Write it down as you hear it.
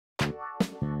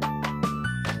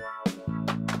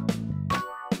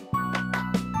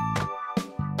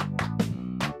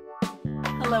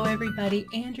Hello everybody,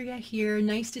 Andrea here.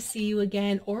 Nice to see you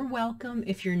again, or welcome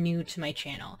if you're new to my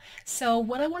channel. So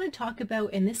what I want to talk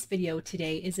about in this video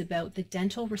today is about the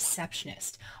dental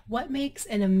receptionist. What makes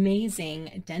an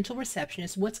amazing dental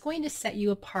receptionist? What's going to set you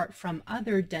apart from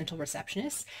other dental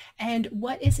receptionists? And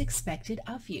what is expected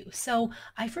of you? So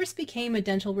I first became a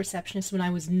dental receptionist when I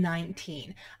was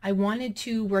 19. I wanted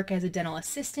to work as a dental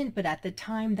assistant, but at the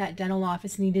time that dental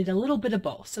office needed a little bit of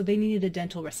both. So they needed a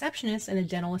dental receptionist and a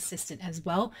dental assistant as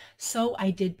well. So I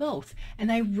did both.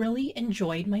 And I really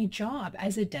enjoyed my job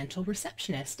as a dental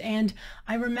receptionist. And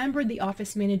I remember the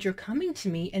office manager coming to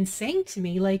me and saying to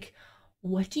me, like,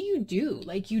 what do you do?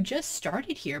 Like, you just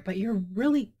started here, but you're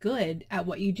really good at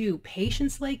what you do.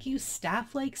 Patients like you,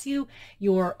 staff likes you,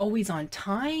 you're always on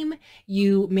time,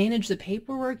 you manage the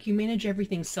paperwork, you manage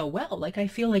everything so well. Like, I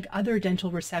feel like other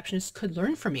dental receptionists could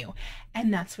learn from you.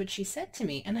 And that's what she said to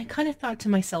me. And I kind of thought to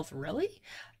myself, really?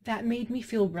 That made me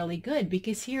feel really good,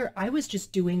 because here I was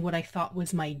just doing what I thought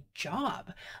was my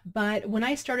job. But when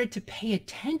I started to pay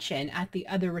attention at the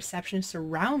other receptionists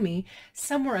around me,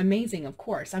 some were amazing, of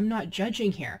course. I'm not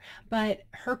judging here, but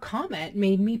her comment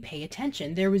made me pay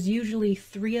attention. There was usually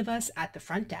 3 of us at the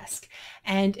front desk,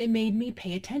 and it made me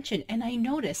pay attention. And I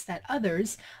noticed that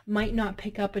others might not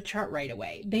pick up a chart right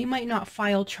away. They might not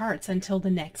file charts until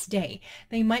the next day.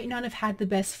 They might not have had the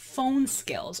best phone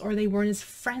skills, or they weren't as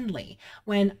friendly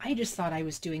when I just thought I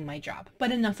was doing my job.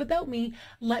 But enough about me.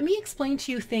 Let me explain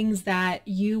to you things that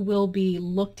you will be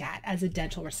looked at as a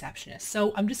dental receptionist.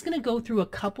 So I'm just going to go through a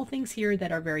couple things here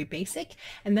that are very basic,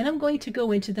 and then I'm going to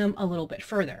go into them a little bit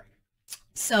further.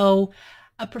 So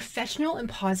a professional and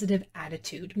positive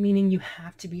attitude, meaning you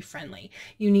have to be friendly.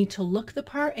 You need to look the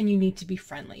part and you need to be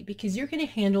friendly, because you're going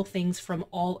to handle things from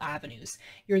all avenues.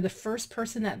 You're the first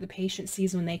person that the patient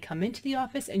sees when they come into the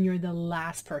office, and you're the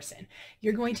last person.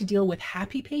 You're going to deal with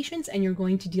happy patients and you're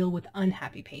going to deal with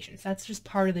unhappy patients. That's just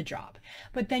part of the job.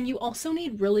 But then you also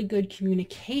need really good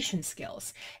communication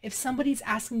skills. If somebody's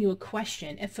asking you a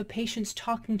question, if a patient's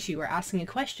talking to you or asking a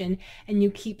question, and you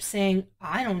keep saying,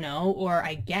 I don't know, or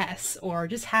I guess, or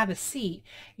just have a seat,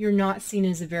 you're not seen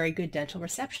as a very good dental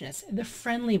receptionist. The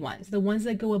friendly ones, the ones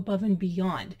that go above and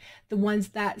beyond, the ones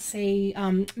that say,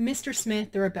 Mr.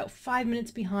 Smith, they're about 5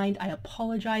 minutes behind. I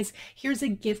apologize. Here's a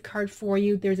gift card for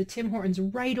you. There's a Tim Hortons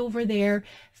right over there.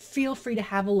 Feel free to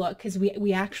have a look, because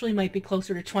we actually might be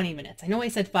closer to 20 minutes. I know I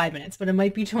said 5 minutes, but it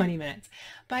might be 20 minutes.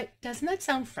 But doesn't that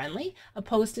sound friendly?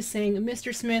 Opposed to saying,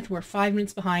 Mr. Smith, we're 5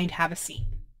 minutes behind, have a seat.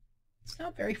 It's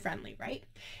not very friendly, right?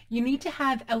 You need to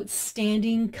have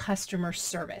outstanding customer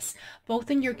service, both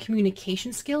in your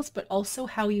communication skills, but also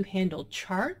how you handle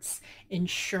charts,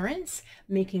 insurance,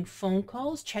 making phone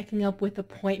calls, checking up with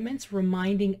appointments,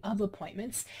 reminding of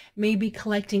appointments, maybe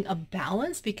collecting a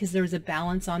balance because there's a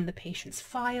balance on the patient's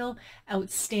file,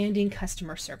 outstanding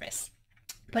customer service.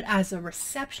 But as a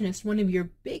receptionist, one of your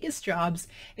biggest jobs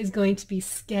is going to be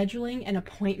scheduling and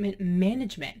appointment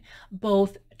management,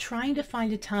 both trying to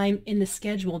find a time in the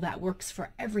schedule that works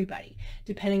for everybody,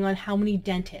 depending on how many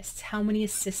dentists, how many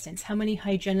assistants, how many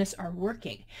hygienists are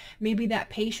working. Maybe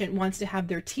that patient wants to have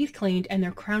their teeth cleaned and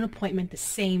their crown appointment the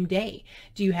same day.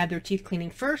 Do you have their teeth cleaning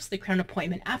first, the crown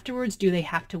appointment afterwards? Do they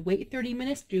have to wait 30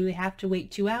 minutes? Do they have to wait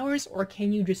 2 hours? Or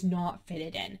can you just not fit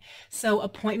it in? So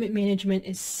appointment management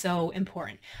is so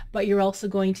important. But you're also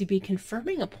going to be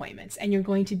confirming appointments, and you're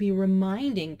going to be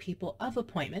reminding people of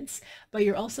appointments, but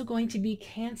you're also going to be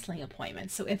canceling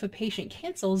appointments. So if a patient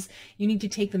cancels, you need to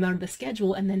take them out of the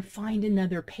schedule and then find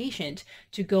another patient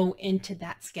to go into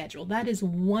that schedule. That is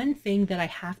one thing that I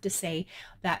have to say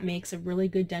that makes a really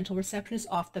good dental receptionist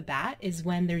off the bat, is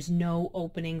when there's no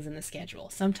openings in the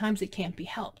schedule. Sometimes it can't be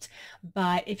helped,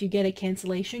 but if you get a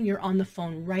cancellation, you're on the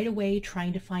phone right away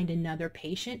trying to find another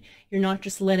patient. You're not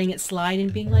just letting it slide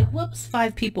and being like, whoops,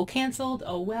 5 people canceled.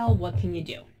 Oh, well, what can you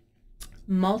do?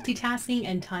 Multitasking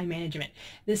and time management.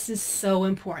 This is so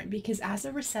important, because as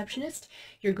a receptionist,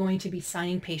 you're going to be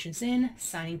signing patients in,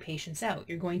 signing patients out.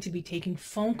 You're going to be taking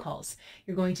phone calls.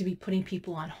 You're going to be putting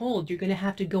people on hold. You're going to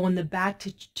have to go in the back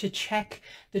to check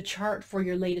the chart for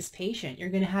your latest patient. You're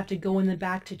going to have to go in the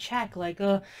back to check, like,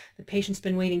 oh, the patient's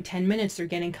been waiting 10 minutes. They're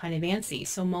getting kind of antsy.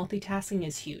 So multitasking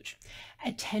is huge.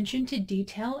 Attention to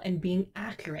detail and being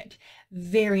accurate.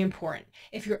 Very important.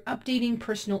 If you're updating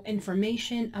personal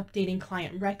information, updating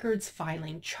client records,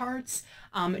 filing charts,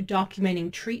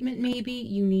 documenting treatment maybe,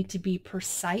 you need to be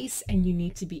precise and you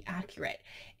need to be accurate.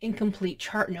 Incomplete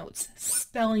chart notes,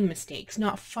 spelling mistakes,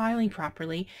 not filing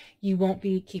properly, you won't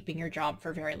be keeping your job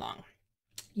for very long.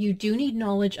 You do need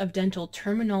knowledge of dental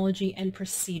terminology and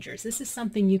procedures. This is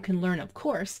something you can learn, of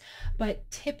course, but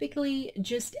typically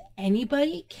just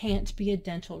anybody can't be a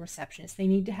dental receptionist. They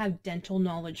need to have dental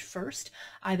knowledge first,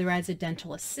 either as a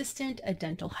dental assistant, a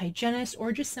dental hygienist,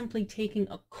 or just simply taking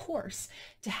a course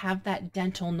to have that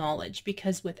dental knowledge.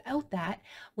 Because without that,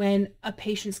 when a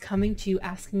patient's coming to you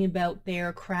asking about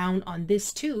their crown on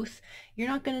this tooth, you're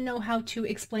not going to know how to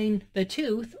explain the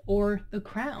tooth or the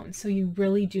crown. So you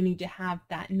really do need to have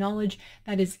that knowledge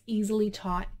that is easily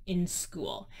taught in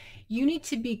school. You need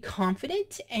to be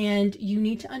confident and you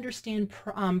need to understand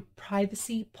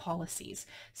privacy policies.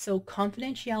 So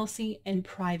confidentiality and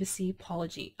privacy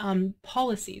policies,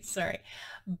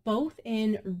 both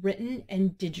in written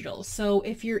and digital. So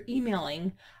if you're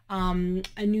emailing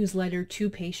a newsletter to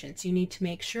patients, you need to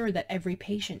make sure that every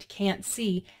patient can't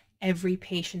see every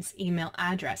patient's email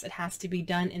address. It has to be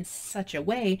done in such a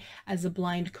way as a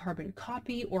blind carbon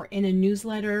copy or in a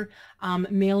newsletter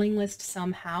mailing list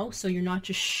somehow, so you're not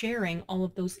just sharing all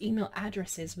of those email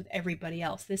addresses with everybody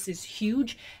else. This is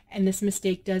huge, and this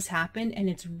mistake does happen, and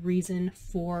it's reason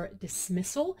for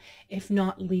dismissal, if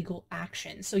not legal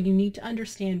action. So you need to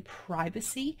understand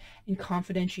privacy and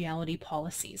confidentiality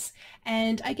policies.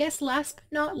 And I guess last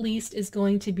but not least is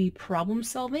going to be problem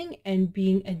solving and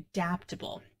being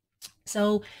adaptable.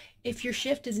 So if your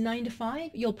shift is 9 to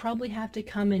 5, you'll probably have to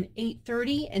come in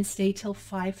 8:30 and stay till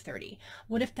 5:30.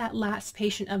 What if that last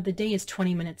patient of the day is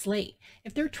 20 minutes late?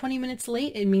 If they're 20 minutes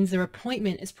late, it means their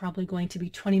appointment is probably going to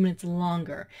be 20 minutes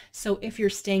longer. So if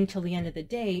you're staying till the end of the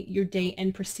day, your day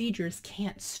end procedures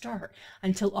can't start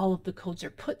until all of the codes are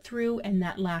put through and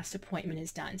that last appointment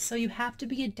is done. So you have to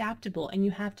be adaptable and you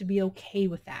have to be okay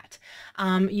with that.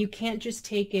 You can't just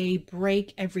take a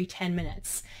break every 10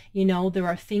 minutes. You know, there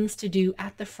are things to do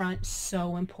at the front,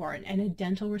 so important, and a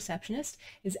dental receptionist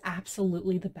is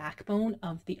absolutely the backbone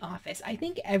of the office. I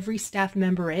think every staff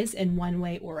member is in one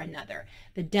way or another.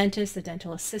 The dentist, the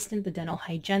dental assistant, the dental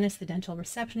hygienist, the dental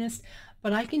receptionist.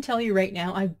 But I can tell you right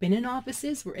now, I've been in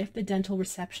offices where if the dental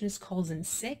receptionist calls in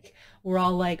sick, we're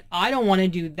all like, I don't want to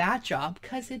do that job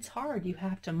because it's hard. You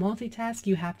have to multitask,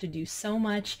 you have to do so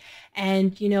much.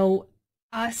 And you know,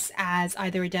 us as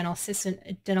either a dental assistant,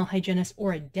 a dental hygienist,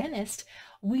 or a dentist,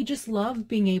 we just love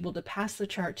being able to pass the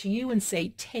chart to you and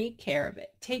say, take care of it.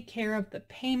 Take care of the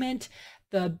payment,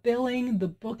 the billing, the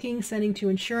booking, sending to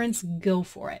insurance, go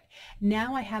for it.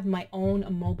 Now I have my own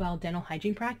mobile dental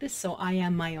hygiene practice, so I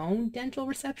am my own dental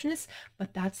receptionist,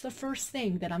 but that's the first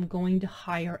thing that I'm going to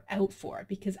hire out for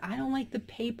because I don't like the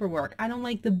paperwork, I don't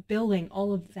like the billing,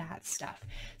 all of that stuff.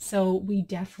 So we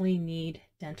definitely need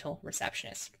dental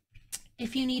receptionists.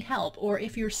 If you need help, or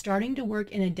if you're starting to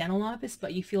work in a dental office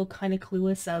but you feel kind of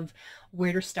clueless of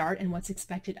where to start and what's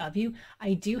expected of you,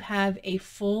 I do have a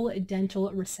full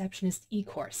dental receptionist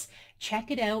e-course.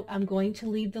 Check it out. I'm going to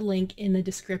leave the link in the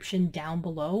description down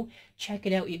below. Check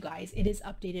it out, you guys. It is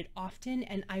updated often,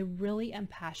 and I really am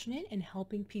passionate in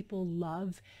helping people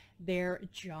love their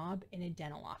job in a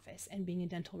dental office, and being a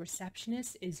dental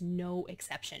receptionist is no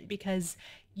exception because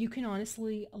you can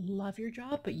honestly love your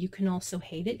job, but you can also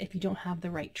hate it if you don't have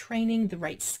the right training, the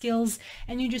right skills,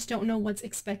 and you just don't know what's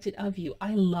expected of you.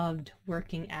 I loved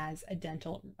working as a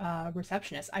dental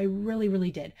receptionist. I really,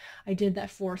 really did. I did that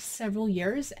for several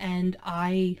years and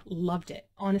I loved it,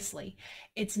 honestly.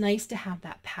 It's nice to have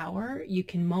that power. You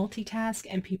can multitask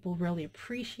and people really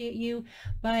appreciate you,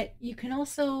 but you can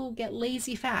also get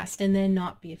lazy fast and then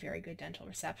not be a very good dental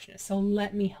receptionist. So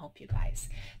let me help you guys.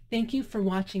 Thank you for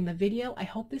watching the video. I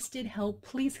hope this did help.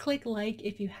 Please click like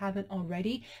if you haven't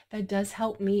already. That does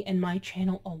help me and my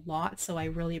channel a lot, so I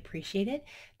really appreciate it.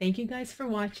 Thank you guys for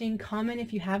watching. Comment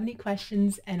if you have any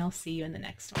questions, and I'll see you in the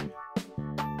next one.